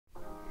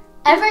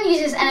Everyone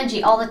uses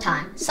energy all the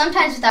time,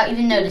 sometimes without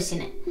even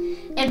noticing it.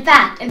 In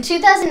fact, in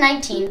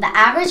 2019, the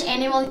average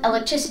annual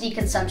electricity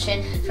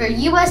consumption for a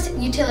U.S.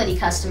 utility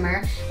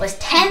customer was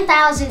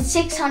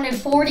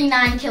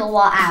 10,649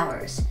 kilowatt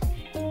hours.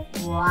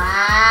 Wow!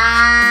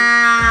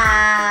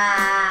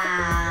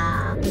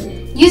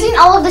 Using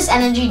all of this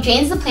energy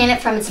drains the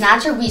planet from its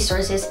natural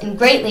resources and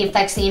greatly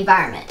affects the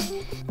environment.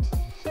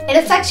 It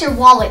affects your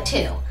wallet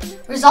too,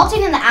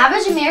 resulting in the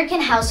average American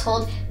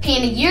household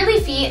paying a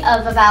yearly fee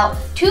of about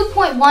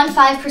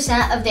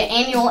 2.15% of their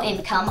annual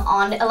income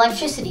on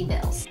electricity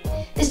bills.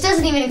 This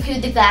doesn't even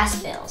include the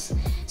gas bills.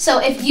 So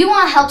if you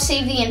want to help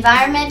save the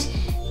environment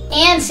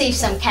and save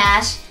some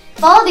cash,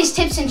 follow these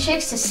tips and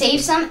tricks to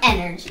save some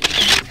energy.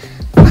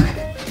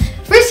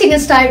 First, you can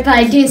start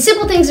by doing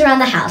simple things around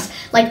the house,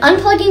 like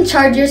unplugging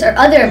chargers or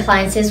other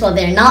appliances while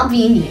they're not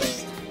being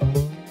used.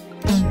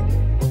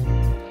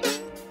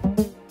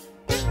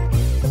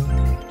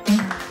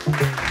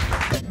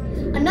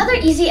 Another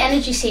easy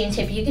energy saving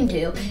tip you can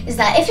do is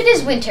that if it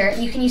is winter,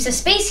 you can use a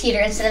space heater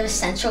instead of a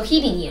central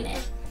heating unit.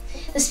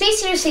 The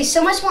space heater saves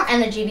so much more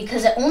energy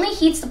because it only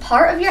heats the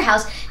part of your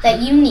house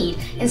that you need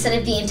instead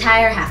of the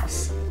entire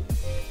house.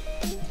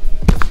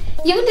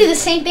 You can do the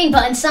same thing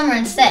but in summer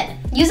instead.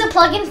 Use a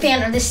plug-in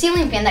fan or the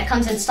ceiling fan that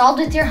comes installed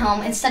with your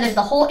home instead of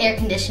the whole air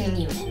conditioning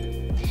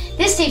unit.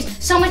 This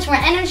saves so much more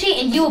energy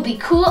and you will be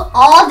cool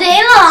all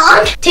day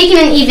long. Taking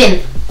an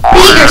even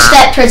bigger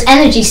step towards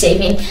energy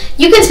saving,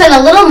 you can spend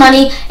a little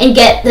money and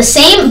get the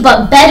same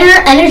but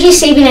better energy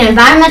saving and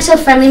environmental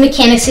friendly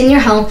mechanics in your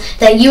home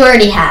that you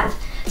already have,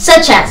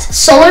 such as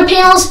solar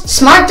panels,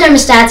 smart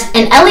thermostats,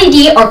 and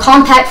LED or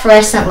compact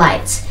fluorescent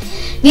lights.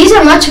 These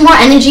are much more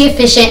energy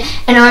efficient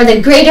and are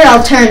the greater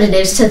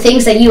alternatives to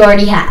things that you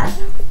already have.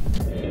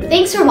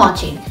 Thanks for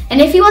watching, and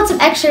if you want some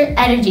extra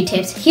energy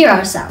tips, here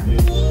are some.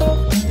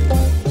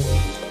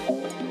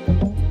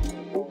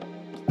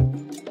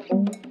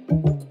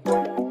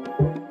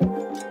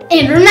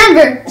 And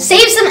remember,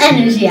 save some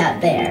energy out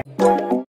there.